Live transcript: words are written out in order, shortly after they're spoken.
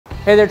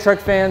Hey there truck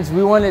fans,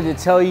 we wanted to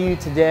tell you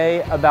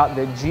today about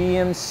the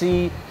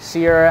GMC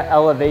Sierra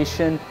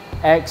Elevation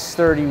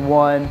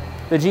X31.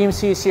 The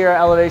GMC Sierra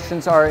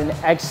Elevations are an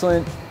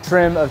excellent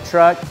trim of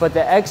truck, but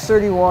the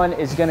X31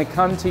 is going to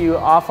come to you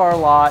off our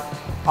lot,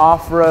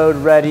 off-road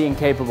ready and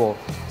capable.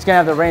 It's going to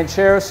have the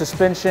Ranchero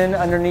suspension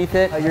underneath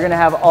it. You're going to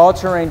have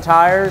all-terrain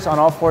tires on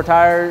all 4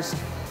 tires,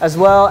 as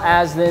well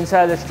as the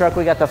inside of this truck,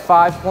 we got the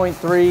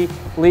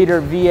 5.3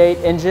 liter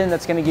V8 engine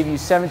that's going to give you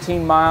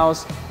 17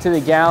 miles to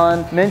the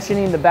gallon.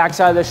 Mentioning the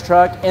backside of this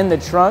truck, in the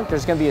trunk,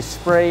 there's going to be a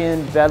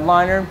spray-in bed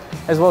liner,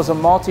 as well as a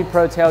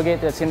multi-pro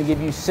tailgate that's going to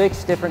give you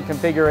 6 different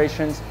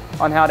configurations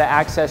on how to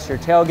access your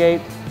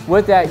tailgate.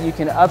 With that, you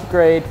can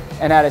upgrade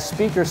and add a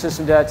speaker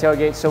system to that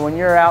tailgate, so when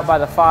you're out by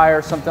the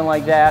fire, something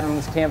like that on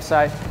this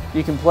campsite,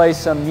 you can play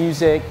some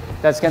music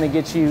that's going to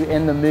get you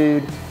in the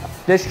mood.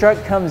 This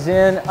truck comes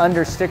in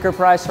under sticker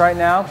price right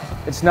now.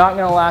 It's not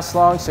going to last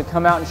long, so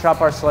come out and shop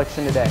our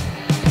selection today.